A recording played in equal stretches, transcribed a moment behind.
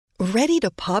Ready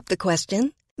to pop the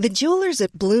question? The jewelers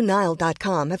at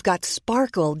BlueNile.com have got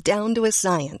sparkle down to a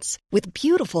science with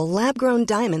beautiful lab-grown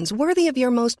diamonds worthy of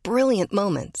your most brilliant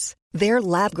moments. Their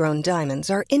lab-grown diamonds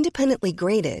are independently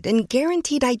graded and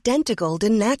guaranteed identical to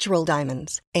natural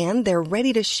diamonds, and they're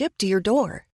ready to ship to your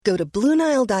door. Go to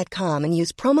BlueNile.com and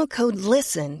use promo code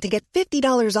LISTEN to get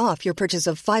 $50 off your purchase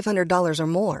of $500 or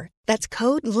more. That's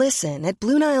code LISTEN at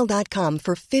BlueNile.com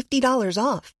for $50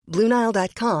 off.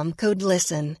 BlueNile.com, code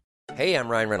LISTEN. Hey, I'm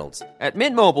Ryan Reynolds. At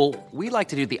Mint Mobile, we like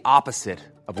to do the opposite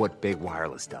of what Big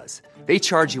Wireless does. They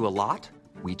charge you a lot,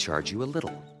 we charge you a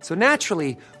little. So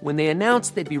naturally, when they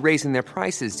announced they'd be raising their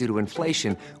prices due to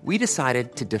inflation, we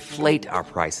decided to deflate our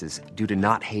prices due to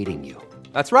not hating you.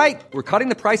 That's right. We're cutting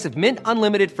the price of Mint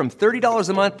Unlimited from $30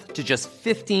 a month to just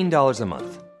 $15 a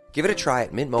month. Give it a try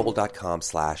at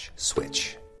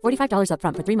mintmobile.com/switch. $45 up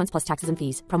front for 3 months plus taxes and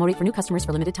fees. Promo rate for new customers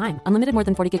for limited time. Unlimited more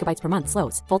than 40 gigabytes per month.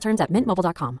 Slows full terms at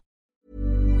mintmobile.com.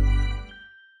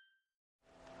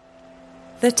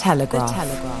 The Telegraph.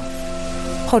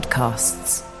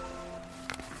 Podcasts.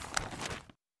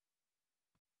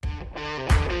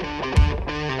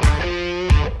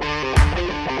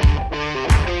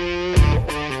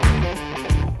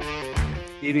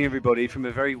 Evening, everybody, from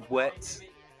a very wet,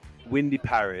 windy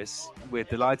Paris. We're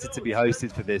delighted to be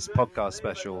hosted for this podcast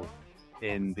special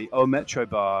in the Au Metro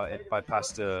Bar by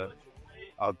Pasteur,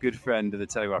 our good friend of the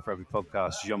Telegraph Rugby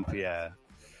podcast, Jean-Pierre.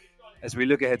 As we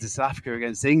look ahead to South Africa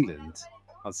against England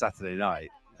on Saturday night,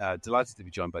 delighted to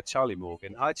be joined by Charlie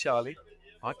Morgan. Hi, Charlie.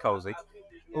 Hi, Colsey.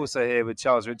 Also here with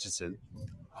Charles Richardson.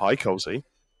 Hi, Colsey.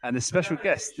 And a special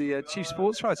guest, the chief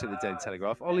sports writer of the Daily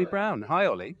Telegraph, Ollie Brown. Hi,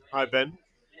 Ollie. Hi, Ben.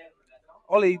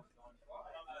 Ollie,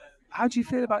 how do you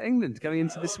feel about England going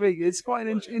into this week? It's quite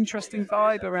an interesting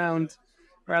vibe around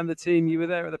the team. You were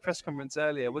there at the press conference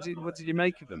earlier. What did you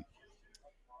make of them?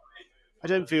 I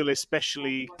don't feel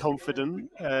especially confident.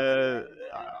 I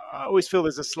always feel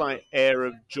there's a slight air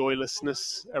of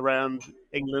joylessness around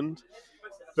England,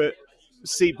 but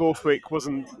Steve Borthwick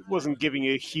wasn't giving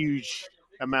a huge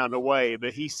amount away,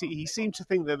 but he seemed to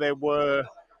think that there were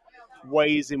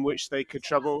ways in which they could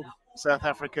trouble South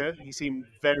Africa. He seemed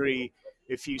very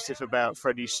effusive about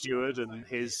Freddie Stewart and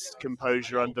his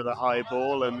composure under the high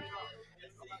ball, and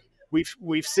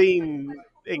we've seen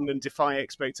England defy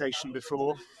expectation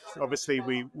before. Obviously,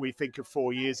 we think of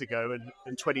 4 years ago,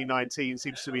 and 2019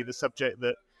 seems to be the subject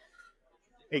that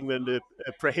England are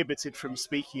prohibited from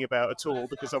speaking about at all,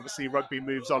 because obviously rugby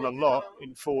moves on a lot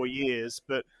in 4 years,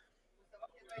 but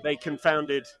they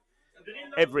confounded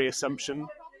every assumption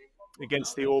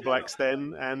against the All Blacks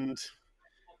then, and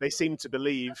they seem to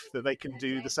believe that they can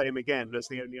do the same again as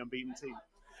the only unbeaten team.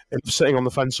 And sitting on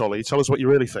the fence, Ollie, tell us what you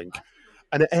really think.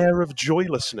 An air of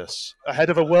joylessness ahead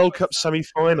of a World Cup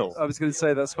semi-final. I was going to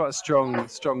say that's quite a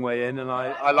strong way in, and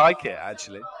I like it,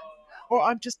 actually. Well,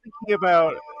 I'm just thinking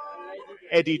about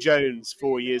Eddie Jones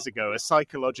 4 years ago, a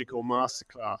psychological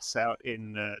masterclass out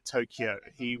in Tokyo.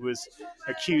 He was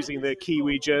accusing the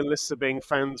Kiwi journalists of being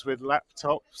fans with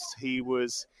laptops. He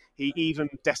even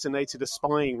detonated a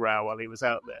spying row while he was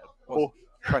out there.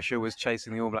 Pressure was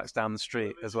chasing the All Blacks down the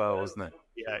street as well, wasn't it?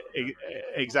 Yeah,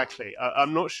 exactly.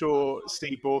 I'm not sure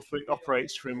Steve Borthwick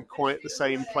operates from quite the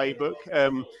same playbook.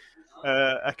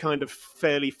 A kind of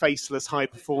fairly faceless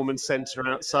high-performance centre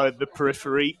outside the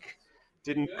Peripherique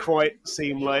didn't quite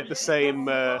seem like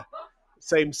the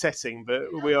same setting,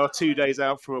 but we are 2 days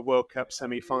out from a World Cup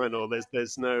semi-final.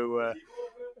 There's no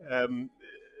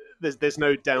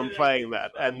downplaying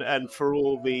that, and for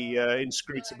all the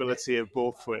inscrutability of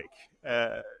Borthwick,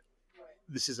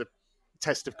 this is a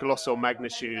test of colossal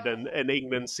magnitude, and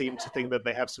England seem to think that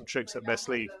they have some tricks up their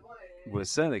sleeve. We're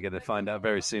certainly going to find out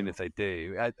very soon if they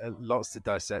do. Lots to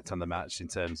dissect on the match in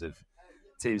terms of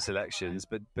team selections,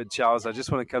 but Charles, I just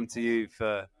want to come to you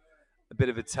for a bit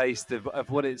of a taste of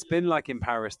what it's been like in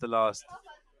Paris the last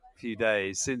few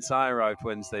days since I arrived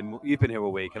Wednesday. You've been here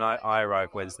all week, and I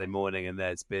arrived Wednesday morning, and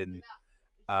there's been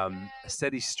a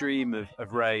steady stream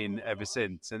of rain ever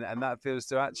since, and that feels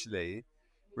to actually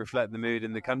reflect the mood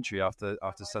in the country after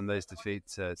Sunday's defeat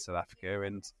to South Africa.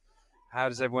 And how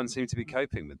does everyone seem to be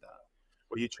coping with that?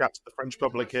 Well, you chat to the French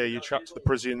public here, you chat to the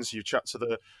Parisians, you chat to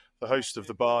the host of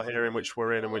the bar here in which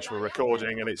we're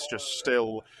recording, and it's just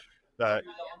still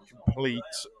complete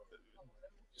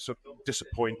sort of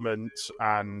disappointment,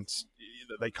 and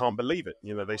they can't believe it.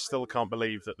 You know, they still can't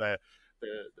believe that the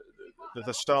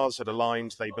stars had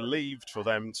aligned. They believed for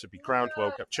them to be crowned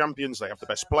World Cup champions. They have the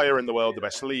best player in the world, the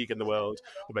best league in the world,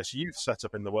 the best youth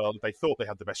setup in the world. They thought they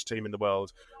had the best team in the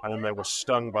world, and then they were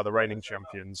stung by the reigning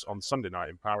champions on Sunday night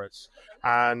in Paris.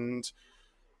 And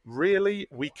really,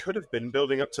 we could have been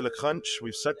building up to Le Crunch.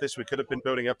 We've said this. We could have been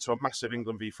building up to a massive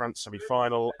England v France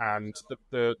semi-final, and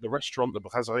the restaurant, the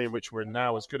Brasserie, in which we're in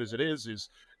now, as good as it is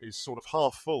sort of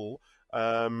half full.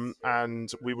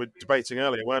 And we were debating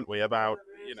earlier, weren't we, about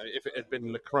if it had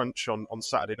been Le Crunch on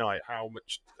Saturday night, how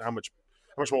much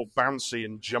more bouncy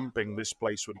and jumping this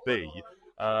place would be.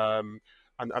 And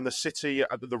the city,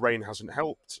 the rain hasn't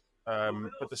helped,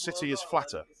 but the city is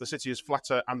flatter. The city is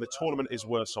flatter, and the tournament is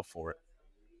worse off for it.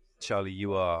 Charlie,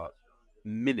 you are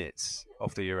minutes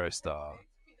off the Eurostar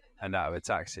and out of a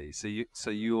taxi. So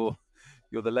you're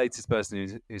the latest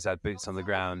person who's had boots on the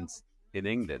ground in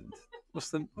England. What's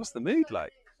the mood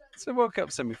like? It's a World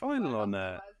Cup semi-final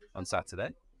on Saturday.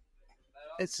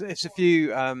 It's a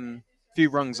few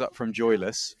rungs up from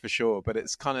joyless for sure, but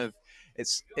it's kind of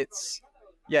it's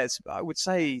I would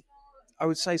say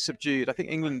subdued. I think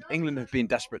England have been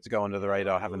desperate to go under the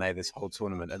radar, haven't they, this whole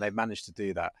tournament, and they've managed to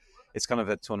do that. It's kind of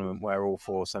a tournament where all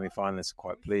four semi-finalists are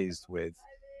quite pleased with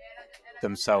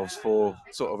themselves for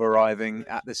sort of arriving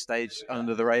at this stage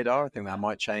under the radar. I think that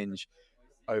might change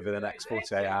over the next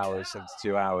 48 hours,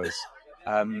 72 hours.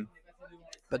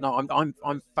 But no,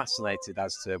 I'm fascinated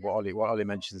as to what Ollie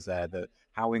mentions there, that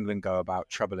how England go about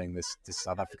troubling this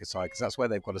South Africa side, because that's where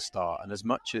they've got to start. And as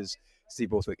much as Steve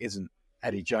Borthwick isn't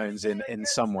Eddie Jones in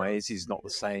some ways, he's not the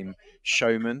same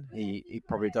showman. He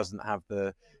probably doesn't have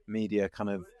the media kind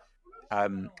of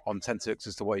on tenterhooks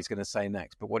as to what he's going to say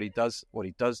next. But what he does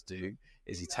do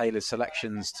is he tailors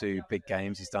selections to big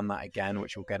games. He's done that again,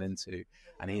 which we'll get into,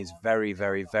 and he is very,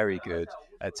 very, very good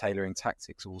at tailoring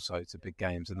tactics also to big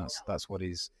games, and that's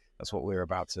what we're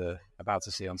about to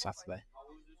see on Saturday.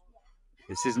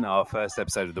 This isn't our first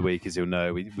episode of the week, as you'll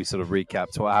know. We sort of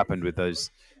recapped what happened with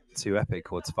those two epic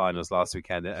quarterfinals last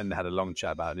weekend and had a long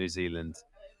chat about New Zealand,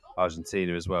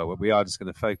 Argentina as well. But we are just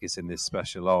going to focus in this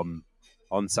special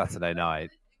on Saturday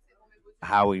night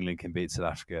how England can beat South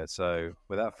Africa. So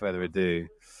without further ado,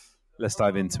 let's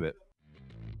dive into it.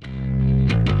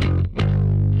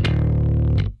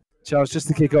 Charles, just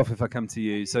to kick off, if I come to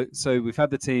you. So we've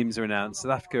had the teams are announced.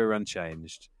 South Africa are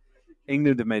unchanged.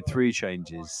 England have made 3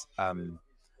 changes.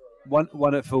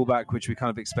 One at fullback, which we kind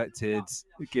of expected,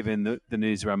 given the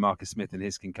news around Marcus Smith and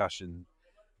his concussion.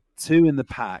 2 in the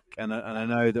pack, and I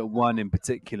know that one in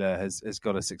particular has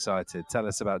got us excited. Tell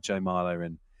us about Joe Marler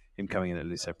and him coming in at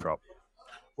Luso prop.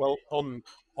 Well, on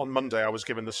Monday, I was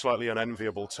given the slightly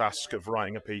unenviable task of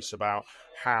writing a piece about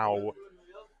how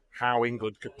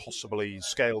England could possibly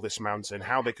scale this mountain,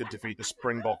 how they could defeat the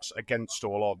Springboks against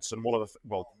all odds. And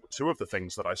two of the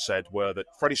things that I said were that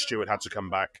Freddie Stewart had to come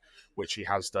back, which he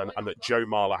has done, and that Joe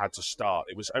Marler had to start.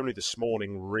 It was only this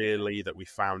morning, really, that we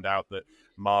found out that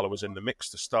Marler was in the mix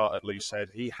to start at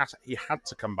Loosehead. He had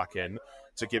to come back in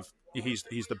to give. He's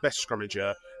the best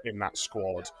scrummager in that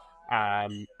squad,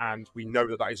 and we know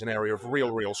that is an area of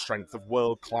real strength, of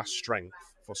world-class strength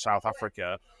for South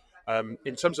Africa.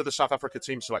 In terms of the South Africa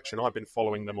team selection, I've been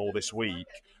following them all this week,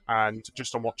 and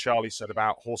just on what Charlie said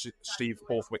about Steve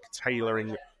Borthwick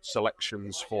tailoring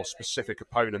selections for specific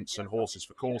opponents and horses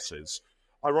for courses,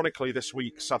 ironically this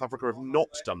week South Africa have not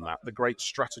done that. The great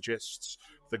strategists,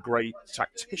 the great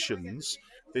tacticians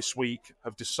this week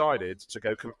have decided to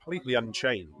go completely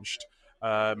unchanged,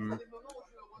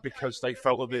 because they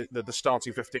felt that the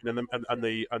starting 15 and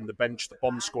the bench, the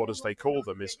bomb squad as they call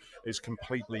them, is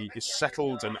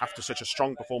settled, and after such a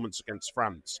strong performance against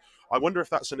France, I wonder if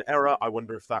that's an error. I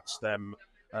wonder if that's them,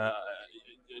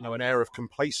 an air of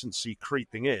complacency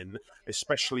creeping in,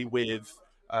 especially with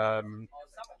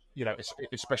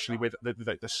especially with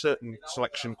the certain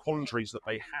selection quandaries that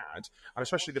they had, and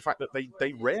especially the fact that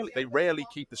they rarely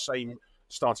keep the same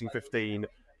starting 15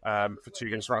 for 2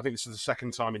 games. I think this is the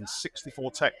second time in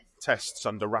 64 tests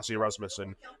under Rassie Erasmus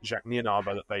and Jacques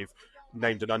Nienaber that they've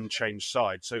named an unchanged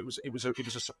side. So it was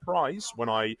a surprise when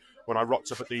I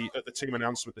rocked up at the team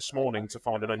announcement this morning to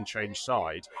find an unchanged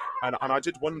side, and I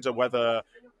did wonder whether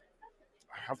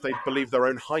have they believed their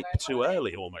own hype too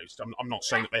early almost. I'm not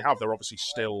saying that they have. They're obviously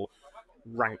still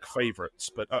rank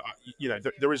favourites, but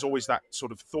there is always that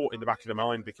sort of thought in the back of the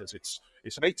mind, because it's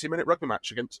an 80-minute rugby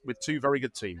match with 2 very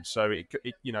good teams. So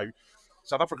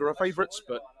South Africa are favourites,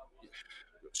 but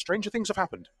stranger things have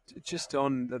happened. Just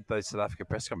on those South Africa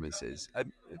press conferences,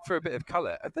 for a bit of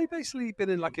colour, have they basically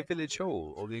been in like a village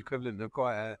hall or the equivalent of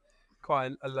quite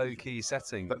a low-key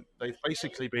setting? But they've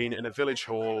basically been in a village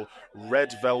hall,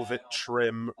 red velvet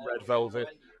trim, red velvet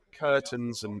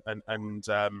curtains and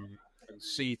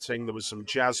seating. There was some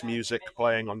jazz music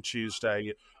playing on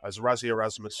Tuesday as Rassie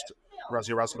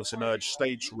Erasmus emerged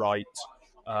stage right,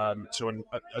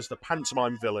 as the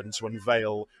pantomime villain to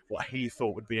unveil what he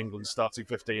thought would be England's starting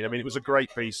 15. I mean, it was a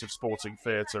great piece of sporting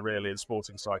theatre, really, and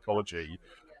sporting psychology,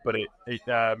 but it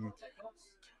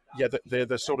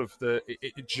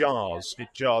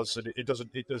jars, and it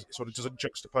doesn't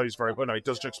juxtapose very well. No, it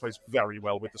does juxtapose very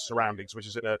well with the surroundings, which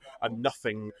is in a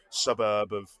nothing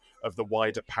suburb of the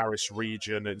wider Paris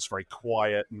region. It's very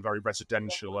quiet and very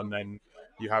residential, and then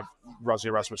you have Rassie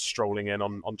Erasmus strolling in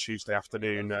on Tuesday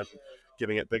afternoon,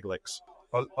 giving it big licks.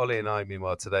 Ollie and I,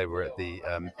 meanwhile, today we're at the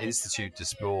Institut de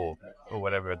Sport, or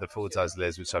whatever the full title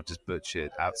is, which I've just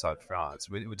butchered, outside France.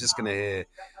 We're just going to hear a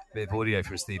bit of audio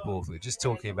from Steve Borthwick, just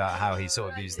talking about how he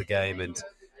sort of views the game and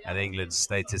England's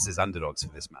status as underdogs for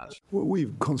this match. What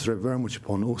we've concentrated very much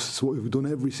upon us. It's what we've done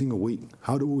every single week.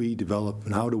 How do we develop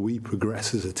and how do we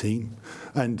progress as a team?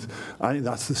 And I think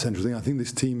that's the central thing. I think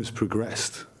this team has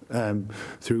progressed.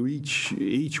 Through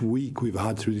each week we've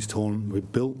had through this tournament,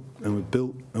 we've built and we've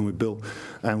built and we've built,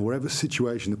 and whatever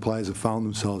situation the players have found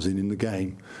themselves in the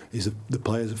game, is the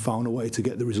players have found a way to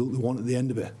get the result they want at the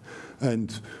end of it.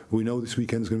 And we know this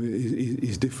weekend's going to be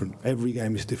is different. Every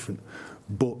game is different,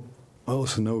 but I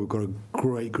also know we've got a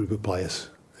great group of players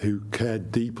who care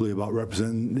deeply about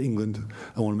representing England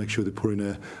and want to make sure they put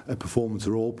in a performance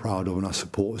they're all proud of and our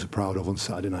supporters are proud of on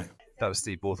Saturday night. That was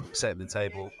Steve Borthwick setting the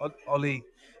table. Ollie,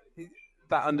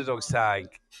 that underdogs tag,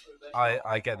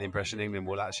 I get the impression England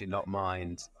will actually not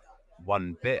mind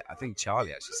one bit. I think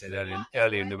Charlie actually said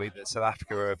earlier in the week that South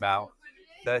Africa are about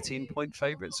 13-point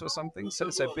favourites or something. So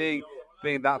being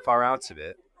that far out of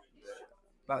it,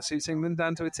 that suits England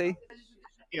down to a T.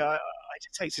 Yeah, I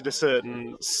detected a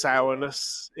certain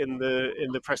sourness in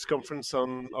the press conference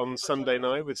on Sunday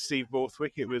night with Steve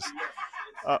Borthwick. It was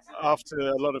after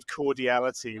a lot of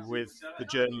cordiality with the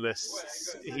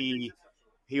journalists.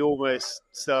 He almost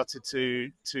started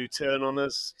to turn on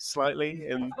us slightly,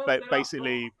 and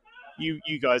basically,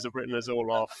 you guys have written us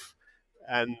all off,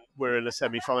 and we're in a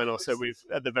semi-final, so we've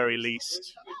at the very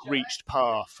least reached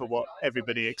par for what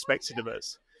everybody expected of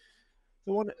us.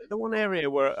 The one area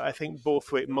where I think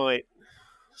Borthwick might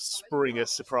spring a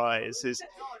surprise is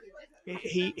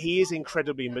he is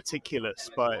incredibly meticulous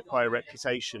by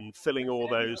reputation, filling all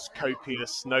those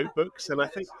copious notebooks, and I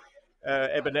think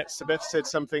Eben Etzebeth said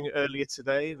something earlier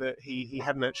today that he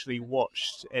hadn't actually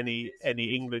watched any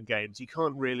England games. You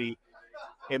can't really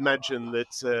imagine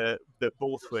that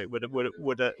Borthwick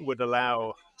would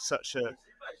allow such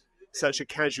a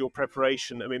casual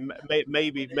preparation. I mean,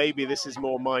 maybe this is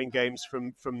more mind games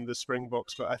from the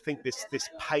Springboks, but I think this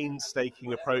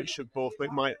painstaking approach of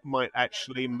Borthwick might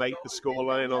actually make the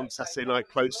scoreline on Saturday night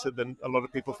closer than a lot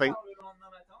of people think.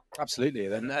 Absolutely,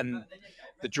 and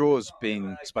the draw's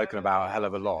been spoken about a hell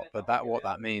of a lot, but what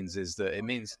that means is that it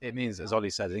means, as Ollie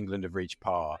said, England have reached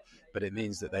par, but it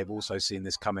means that they've also seen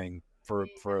this coming for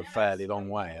a fairly long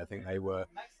way. I think they were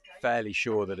fairly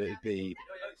sure that it'd be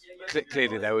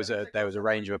clearly there was a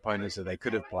range of opponents that they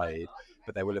could have played,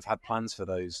 but they will have had plans for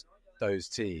those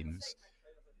teams.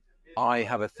 I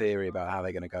have a theory about how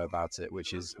they're going to go about it,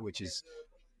 which is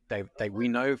we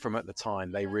know from at the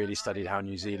time they really studied how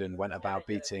New Zealand went about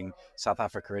beating South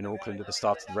Africa in Auckland at the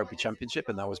start of the Rugby Championship,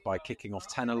 and that was by kicking off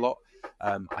 10 a lot.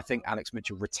 I think Alex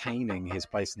Mitchell retaining his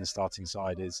place in the starting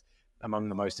side is among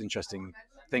the most interesting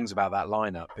things about that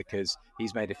lineup, because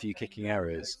he's made a few kicking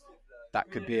errors. That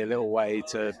could be a little way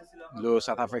to lure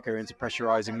South Africa into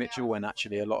pressurising Mitchell, when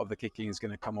actually a lot of the kicking is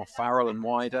going to come off Farrell and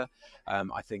wider.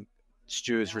 I think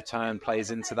Stewart's return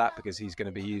plays into that, because he's going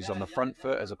to be used on the front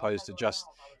foot as opposed to just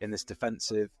in this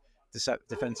defensive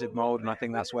mould, and I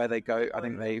think that's where they go. I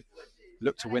think they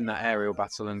look to win that aerial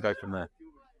battle and go from there.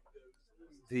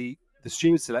 The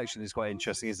Stewart selection is quite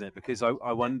interesting, isn't it? Because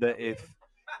I wonder if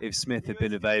Smith had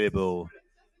been available,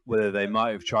 whether they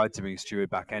might have tried to bring Stewart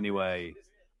back anyway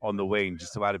on the wing,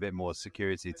 just to add a bit more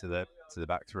security to the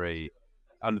back three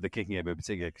under the kicking game in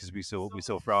particular, because we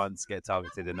saw France get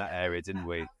targeted in that area, didn't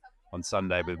we, on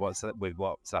Sunday with what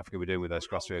South Africa were doing with those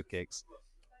crossfield kicks,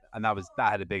 and that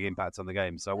had a big impact on the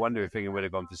game. So I wonder if England would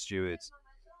have gone for Stewart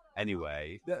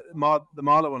anyway. The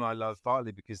Marler one I love,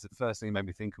 partly because the first thing it made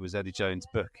me think of was Eddie Jones'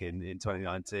 book in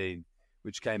 2019,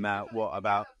 which came out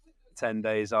about 10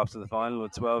 days after the final, or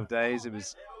 12 days. It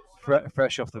was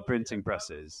fresh off the printing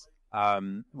presses,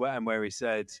 where he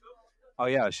said, "Oh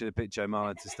yeah, I should have picked Joe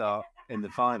Marler to start in the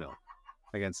final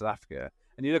against South Africa."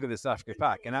 And you look at the South Africa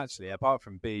pack, and actually, apart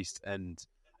from Beast and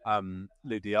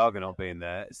Lou Diaga not being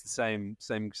there, it's the same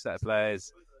set of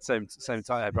players, same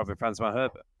tight head brother, Francois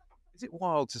Herbert. Is it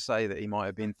wild to say that he might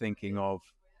have been thinking of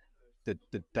the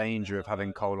danger of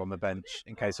having Cole on the bench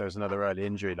in case there was another early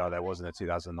injury like there was in the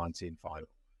 2019 final?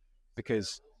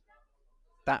 Because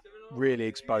that really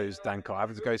exposed Dan Carr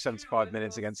having to go 75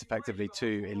 minutes against effectively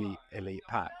two elite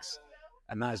packs.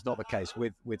 And that is not the case.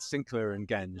 With Sinclair and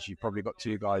Genge, you've probably got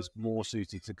two guys more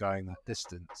suited to going that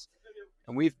distance.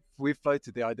 And we've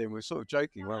floated the idea, and we were sort of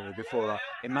joking, weren't we, before that?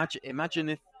 Imagine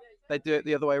if they do it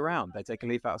the other way around. They take a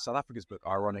leaf out of South Africa's book,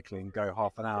 ironically, and go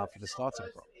half an hour for the starting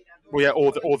block. Well, yeah,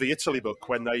 or the Italy book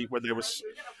when they was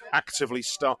actively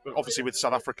start. Obviously, with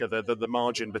South Africa, the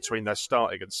margin between their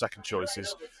starting and second choice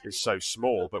is so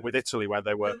small. But with Italy, where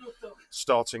they were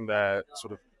starting their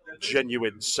sort of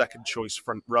genuine second choice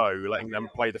front row, letting them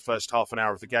play the first half an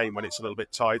hour of the game when it's a little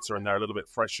bit tighter and they're a little bit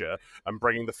fresher, and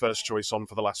bringing the first choice on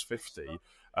for the last 50,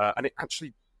 and it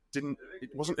actually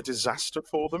it wasn't a disaster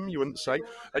for them, you wouldn't say.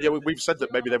 And yeah, we've said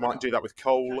that maybe they might do that with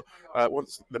Cole.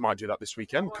 Once they might do that this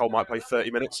weekend. Cole might play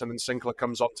 30 minutes, and then Sinclair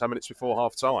comes on 10 minutes before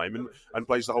half time and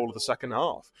plays the whole of the second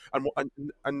half.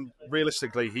 And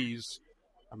realistically, he's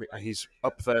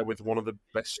up there with one of the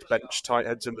best bench tight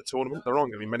heads in the tournament. There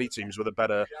aren't going to be many teams with a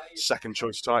better second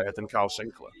choice tight head than Kyle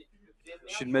Sinclair.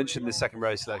 Should mention the second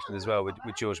row selection as well with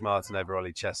George Martin over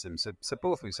Ollie Chessum. So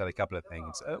Borthwick said a couple of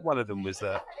things. One of them was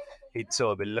that he'd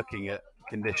sort of been looking at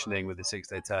conditioning with the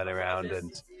 6-day turnaround and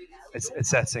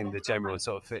assessing the general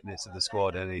sort of fitness of the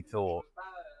squad, and he thought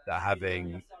that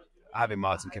having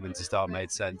Martin come in to start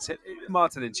made sense.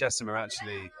 Martin and Chessum are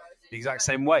actually the exact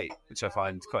same weight, which I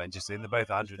find quite interesting. They're both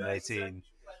 118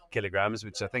 kilograms,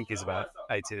 which I think is about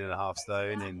 18.5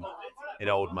 stone in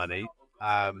old money.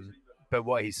 But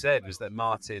what he said was that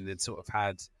Martin had sort of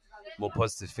had more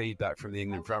positive feedback from the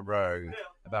England front row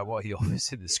about what he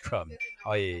offers in the scrum,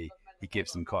 i.e. he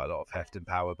gives them quite a lot of heft and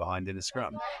power behind in the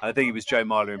scrum. And I think it was Joe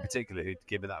Marler in particular who'd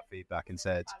given that feedback and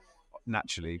said,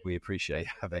 naturally, we appreciate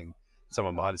having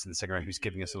someone behind us in the second row who's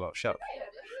giving us a lot of shove.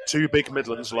 Two big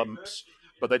Midlands lumps,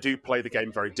 but they do play the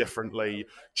game very differently.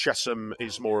 Chessum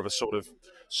is more of a sort of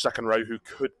second row who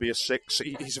could be a six.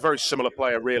 He's a very similar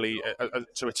player, really,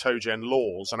 to Itoje and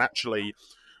Laws. And actually,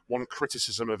 one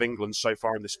criticism of England so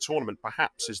far in this tournament,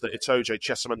 perhaps, is that Itoje,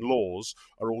 Chessum and Laws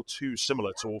are all too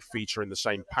similar to all feature in the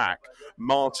same pack.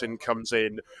 Martin comes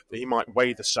in, he might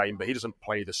weigh the same, but he doesn't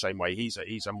play the same way.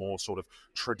 He's a more sort of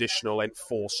traditional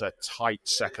enforcer, tight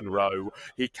second row.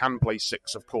 He can play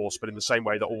six, of course, but in the same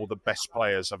way that all the best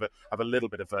players have a little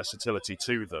bit of versatility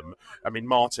to them. I mean,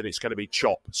 Martin, it's going to be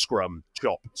chop, scrum,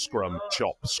 chop, scrum,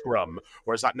 chop, scrum,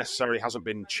 whereas that necessarily hasn't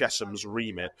been Chessum's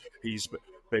remit. He's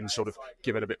been sort of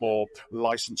given a bit more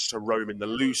license to roam in the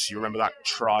loose. You remember that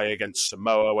try against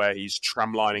Samoa where he's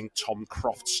tramlining Tom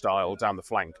Croft style down the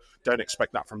flank. Don't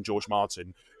expect that from George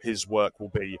Martin. His work will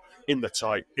be in the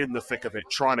tight, in the thick of it,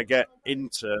 trying to get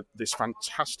into this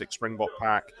fantastic Springbok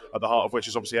pack, at the heart of which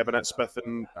is obviously Evan Etspeth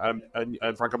and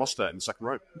Franco Mostert in the second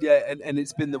row. Yeah, and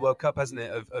it's been the World Cup, hasn't it,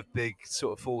 of big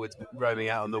sort of forwards roaming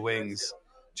out on the wings,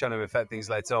 trying to affect things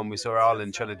later on. We saw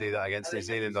Ireland trying to do that against New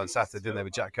Zealand on Saturday, didn't they,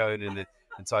 with Jack Cohen and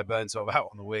Ty Burns sort of out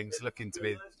on the wings, looking to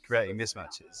be creating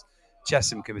mismatches.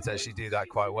 Chessum can potentially do that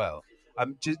quite well.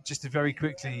 Just to very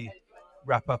quickly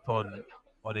wrap up on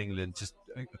England, just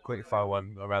a quick fire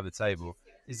one around the table.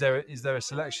 Is there a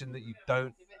selection that you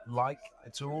don't like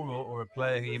at all, or a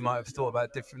player who you might have thought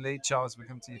about differently? Charles, we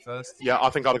come to you first. Yeah, I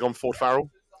think I'd have gone Ford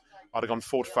Farrell. I'd have gone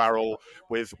Ford Farrell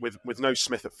with no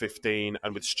Smith at 15,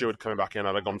 and with Stewart coming back in,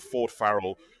 I'd have gone Ford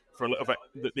Farrell for a little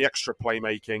bit the extra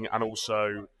playmaking, and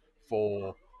also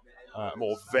for a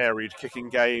more varied kicking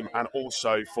game, and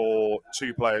also for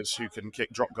two players who can kick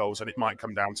drop goals, and it might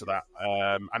come down to that.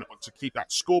 And to keep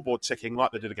that scoreboard ticking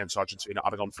like they did against Argentina,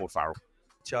 I'd have gone Ford Farrell.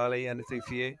 Charlie, anything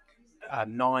for you?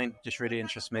 9 just really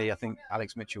interests me. I think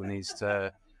Alex Mitchell needs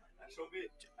to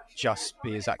just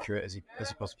be as accurate as he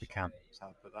possibly can. So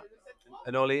I'll put that.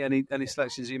 And Ollie, any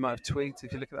selections you might have tweaked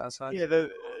if you look at that side? Yeah,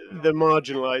 the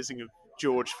marginalising of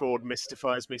George Ford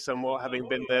mystifies me somewhat, having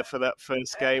been there for that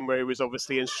first game where he was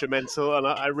obviously instrumental, and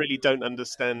I really don't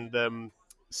understand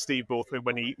Steve Borthwick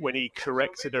when he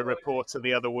corrected a reporter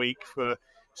the other week for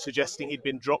suggesting he'd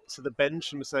been dropped to the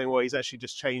bench and was saying, well, he's actually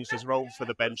just changed his role for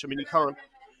the bench. I mean,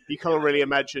 you can't really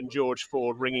imagine George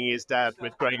Ford ringing his dad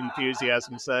with great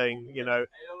enthusiasm saying,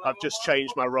 I've just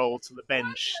changed my role to the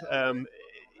bench.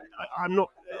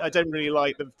 I don't really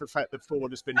like the fact that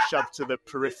Ford has been shoved to the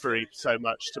periphery so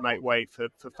much to make way for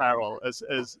Farrell,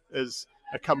 as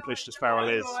accomplished as Farrell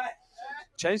is.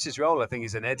 Changed his role, I think,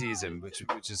 is an Eddieism, which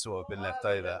has sort of been left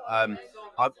over.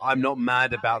 I'm not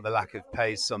mad about the lack of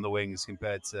pace on the wings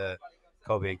compared to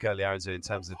Colby and Curtly Arundel in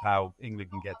terms of how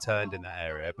England can get turned in that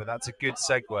area, but that's a good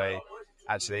segue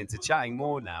actually into chatting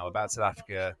more now about South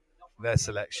Africa, their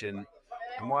selection,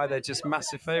 and why they're just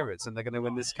massive favourites and they're going to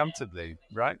win this comfortably,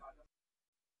 right?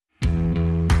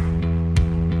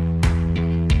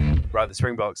 right, the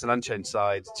Springboks, an unchanged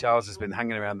side. Charles has been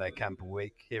hanging around their camp all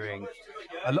week, hearing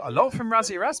a lot from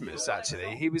Rassie Erasmus,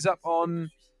 actually. He was up on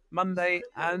Monday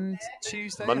and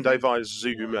Tuesday. Monday via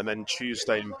Zoom, and then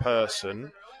Tuesday in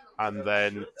person. And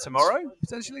then tomorrow,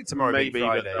 potentially? Tomorrow, maybe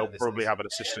Friday, they'll probably have an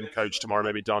assistant coach tomorrow,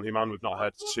 maybe Dan Human. We've not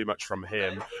heard too much from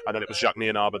him. And then it was Jacques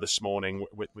Nienaber this morning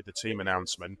with the team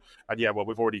announcement. And yeah, well,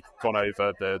 we've already gone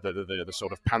over the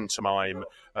sort of pantomime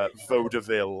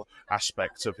vaudeville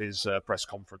aspect of his press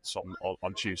conference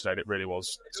on Tuesday. And it really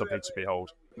was something to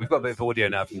behold. We've got a bit of audio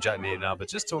now from Jacques Nienaber,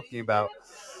 just talking about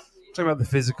the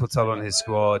physical toll on his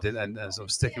squad and sort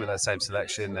of sticking with that same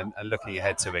selection and looking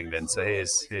ahead to England. So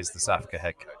here's the South Africa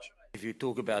head coach. If you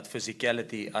talk about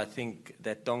physicality, I think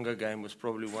that Tonga game was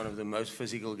probably one of the most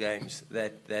physical games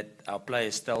that our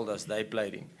players told us they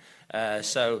played in.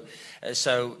 So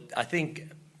I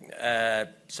think,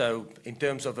 so in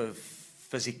terms of a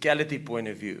physicality point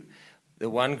of view, the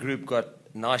one group got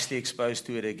nicely exposed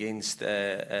to it against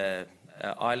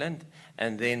Ireland,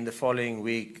 and then the following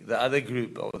week, the other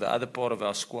group or the other part of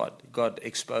our squad got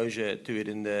exposure to it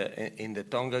in the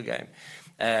Tonga game,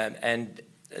 and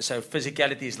so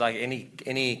physicality is like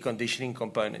any conditioning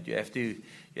component. You have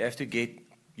to get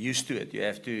used to it. You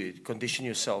have to condition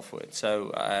yourself for it.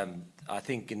 So I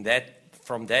think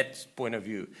from that point of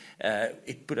view,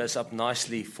 it put us up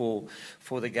nicely for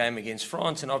the game against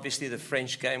France. And obviously the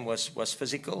French game was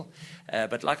physical.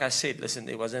 But like I said, listen,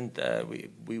 there wasn't,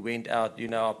 we went out,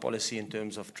 our policy in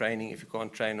terms of training. If you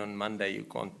can't train on Monday, you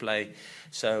can't play.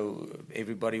 So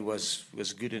everybody was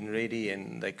good and ready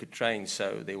and they could train.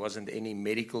 So there wasn't any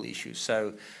medical issues.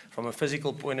 So from a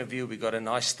physical point of view, we got a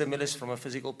nice stimulus from a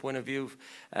physical point of view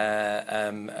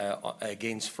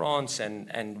against France.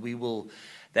 And we will...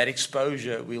 That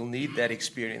exposure, we'll need that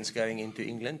experience going into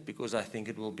England, because I think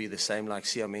it will be the same like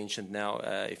Sia mentioned now.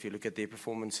 If you look at their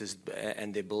performances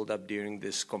and their build-up during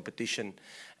this competition,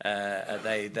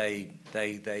 they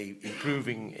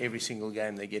improving every single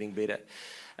game. They're getting better.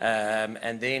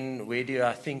 And then where do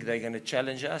I think they're going to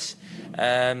challenge us?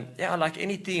 Like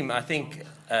any team, I think,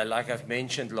 like I've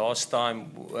mentioned last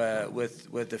time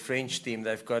with the French team,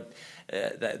 they've got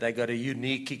they got a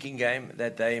unique kicking game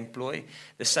that they employ.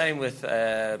 The same with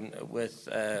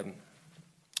the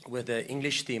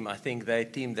English team. I think they're a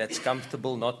team that's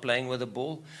comfortable not playing with the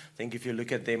ball. I think if you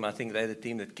look at them, I think they're the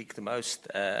team that kick the most,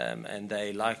 and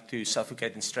they like to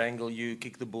suffocate and strangle you,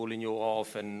 kick the ball in your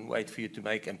half and wait for you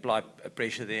to apply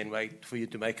pressure there and wait for you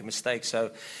to make a mistake.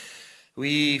 So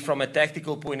we, from a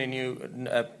tactical point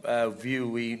of view,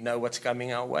 we know what's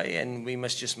coming our way, and we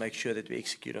must just make sure that we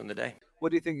execute on the day. What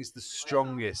do you think is the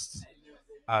strongest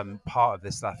part of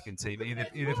this South African team,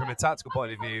 either from a tactical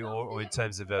point of view or in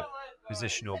terms of a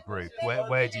positional group?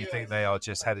 Where do you think they are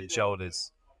just head and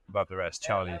shoulders above the rest?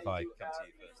 Charlie, if I come to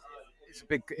you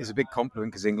first. It's a big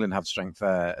compliment because England have strength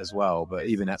there as well, but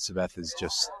even Etzebeth has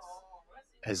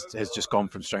just gone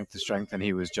from strength to strength, and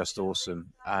he was just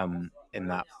awesome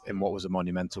in what was a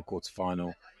monumental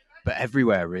quarter-final. But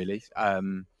everywhere, really.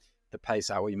 The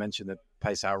pace out, what you mentioned, the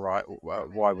pace out right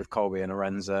wide with Colby and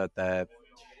Arenza, they're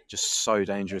just so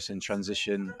dangerous in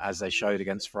transition, as they showed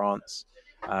against France.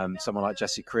 Someone like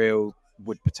Jesse Creel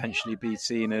would potentially be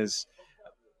seen as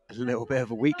a little bit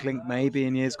of a weak link maybe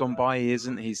in years gone by. He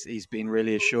isn't. He's been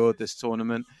really assured this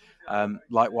tournament.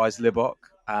 Likewise, Libok,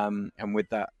 and with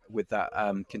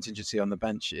that contingency on the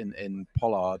bench in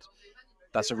Pollard,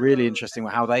 that's a really interesting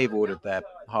how they've ordered their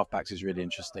halfbacks is really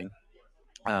interesting.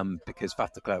 Because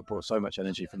Faf de Klerk brought so much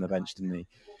energy from the bench, didn't he?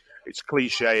 It's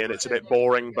cliche and it's a bit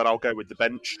boring, but I'll go with the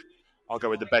bench.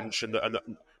 And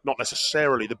not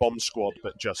necessarily the bomb squad,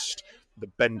 but just the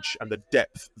bench and the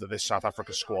depth that this South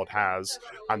Africa squad has,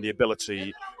 and the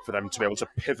ability for them to be able to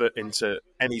pivot into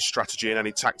any strategy and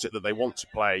any tactic that they want to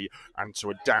play, and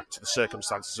to adapt to the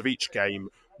circumstances of each game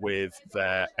with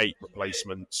their 8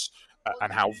 replacements,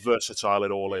 and how versatile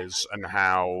it all is and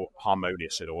how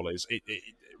harmonious it all is.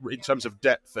 In terms of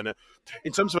depth and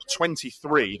in terms of a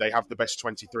 23, they have the best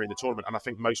 23 in the tournament, and I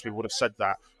think most people would have said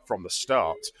that from the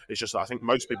start. It's just that I think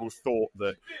most people thought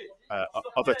that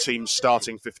other teams'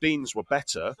 starting 15s were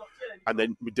better, and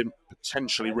then we didn't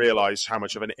potentially realise how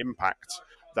much of an impact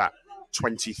that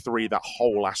 23, that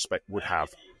whole aspect would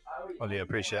have. Ollie, I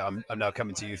appreciate it. I'm now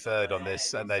coming to you third on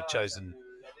this, and they've chosen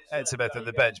Etzebeth at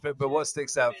the bench. But what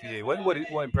sticks out for you?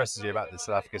 What impresses you about the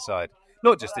South Africa side?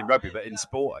 Not just in rugby, but in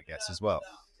sport, I guess, as well.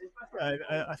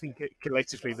 I think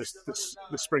collectively the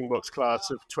Springboks class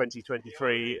of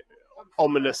 2023,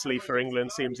 ominously for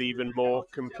England, seems even more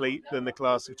complete than the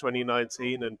class of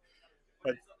 2019. And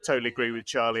I totally agree with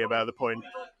Charlie about the point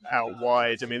out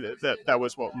wide. I mean, that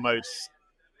was what most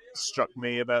struck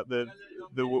me about the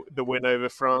win over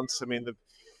France. I mean,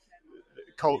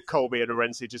 Colby and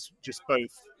Orense just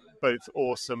both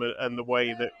awesome, and the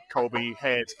way that Colby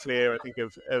heads clear, I think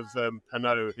of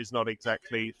Hanaud, who's not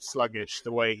exactly sluggish.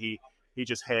 The way he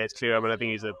just heads clear. I mean, I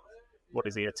think he's a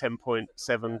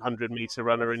 10.700 meter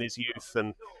runner in his youth,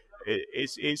 and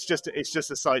it's just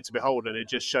a sight to behold, and it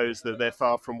just shows that they're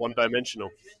far from one-dimensional.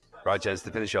 Right, gents,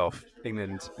 to finish off,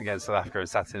 England against South Africa on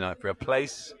Saturday night for a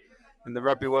place in the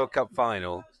Rugby World Cup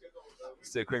final.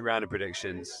 Let's do a quick round of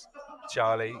predictions.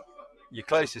 Charlie, you're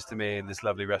closest to me in this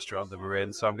lovely restaurant that we're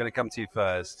in, so I'm going to come to you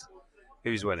first.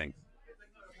 Who's winning?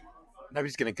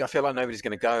 I feel like nobody's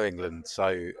going to go England,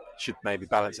 so should maybe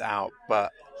balance it out.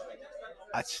 But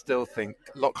I still think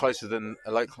a lot closer than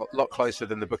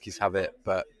the bookies have it.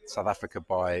 But South Africa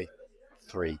by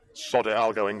 3. Sod it,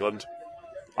 I'll go England.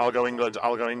 I'll go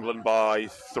England by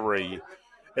 3.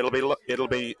 It'll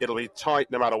be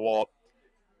tight no matter what.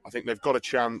 I think they've got a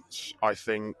chance. I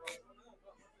think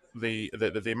the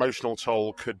emotional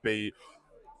toll could be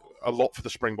a lot for the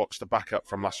Springboks to back up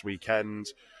from last weekend.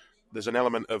 There's an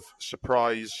element of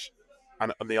surprise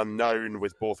and the unknown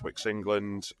with Borthwick's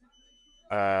England.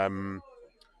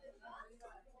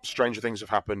 Stranger things have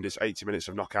happened. It's 80 minutes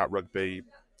of knockout rugby.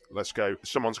 Let's go.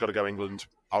 Someone's got to go England.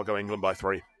 I'll go England by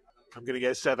 3. I'm going to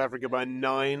go South Africa by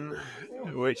 9,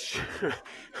 which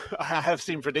I have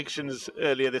seen predictions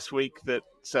earlier this week that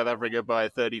South Africa by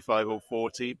 35 or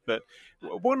 40. But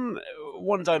one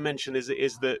dimension is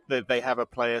that they have a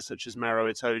player such as Maro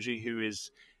Itoje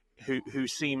who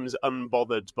seems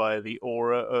unbothered by the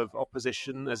aura of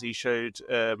opposition, as he showed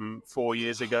 4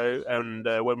 years ago. And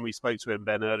when we spoke to him,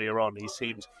 Ben, earlier on, he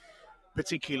seemed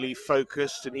particularly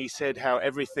focused, and he said how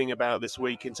everything about this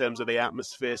week in terms of the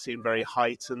atmosphere seemed very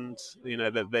heightened. You know,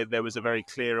 that there was a very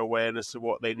clear awareness of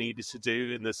what they needed to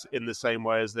do in the same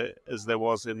way as there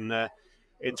was in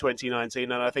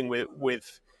 2019. And I think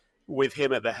with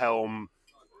him at the helm,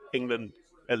 England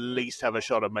at least have a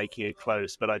shot at making it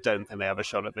close, but I don't think they have a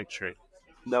shot at victory.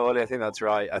 No, Ollie, I think that's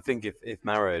right. I think if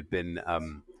Maro had been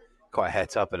quite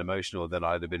het up and emotional, then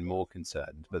I'd have been more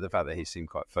concerned. But the fact that he seemed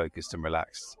quite focused and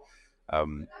relaxed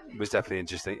was definitely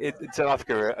interesting. South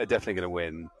Africa are definitely going to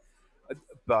win.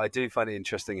 But I do find it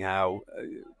interesting how,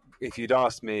 if you'd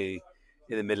asked me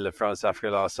in the middle of France-South Africa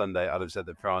last Sunday, I'd have said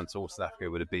that France or South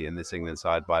Africa would have beaten this England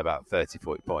side by about 30,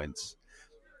 40 points.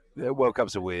 The World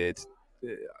Cups are weird.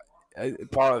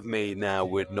 Part of me now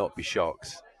would not be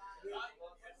shocked.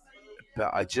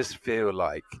 But I just feel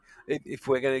like if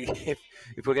we're going to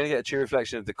get a true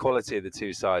reflection of the quality of the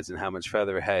two sides and how much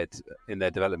further ahead in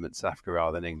their development South Africa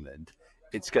are than England,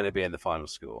 it's going to be in the final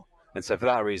score. And so for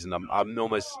that reason, I'm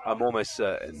almost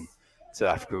certain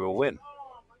South Africa will win.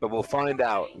 But we'll find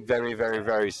out very, very,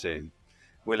 very soon.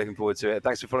 We're looking forward to it.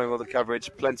 Thanks for following all the coverage.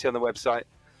 Plenty on the website.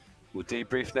 We'll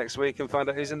debrief next week and find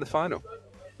out who's in the final.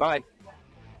 Bye.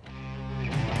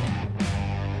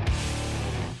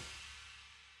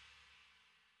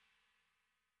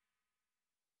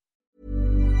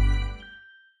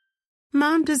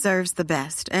 Mom deserves the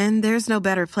best, and there's no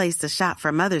better place to shop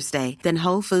for Mother's Day than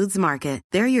Whole Foods Market.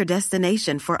 They're your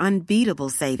destination for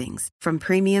unbeatable savings, from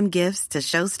premium gifts to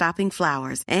show-stopping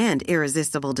flowers and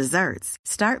irresistible desserts.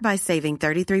 Start by saving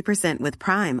 33% with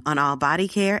Prime on all body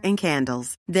care and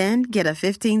candles. Then get a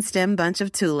 15-stem bunch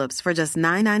of tulips for just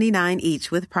 $9.99 each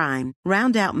with Prime.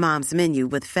 Round out Mom's menu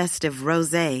with festive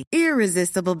rosé,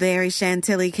 irresistible berry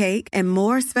chantilly cake, and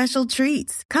more special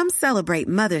treats. Come celebrate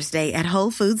Mother's Day at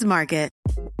Whole Foods Market.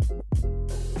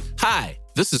 Hi,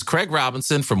 this is Craig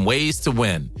Robinson from Ways to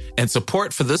Win, and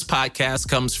support for this podcast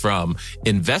comes from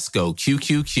Invesco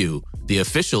QQQ, the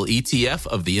official ETF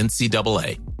of the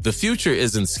NCAA. The future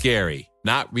isn't scary.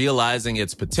 Not realizing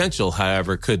its potential,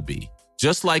 however, could be.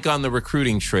 Just like on the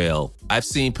recruiting trail, I've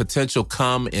seen potential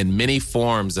come in many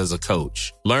forms as a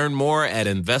coach. Learn more at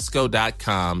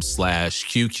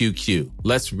Invesco.com/QQQ.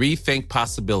 Let's rethink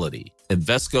possibility.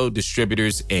 Invesco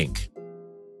Distributors, Inc.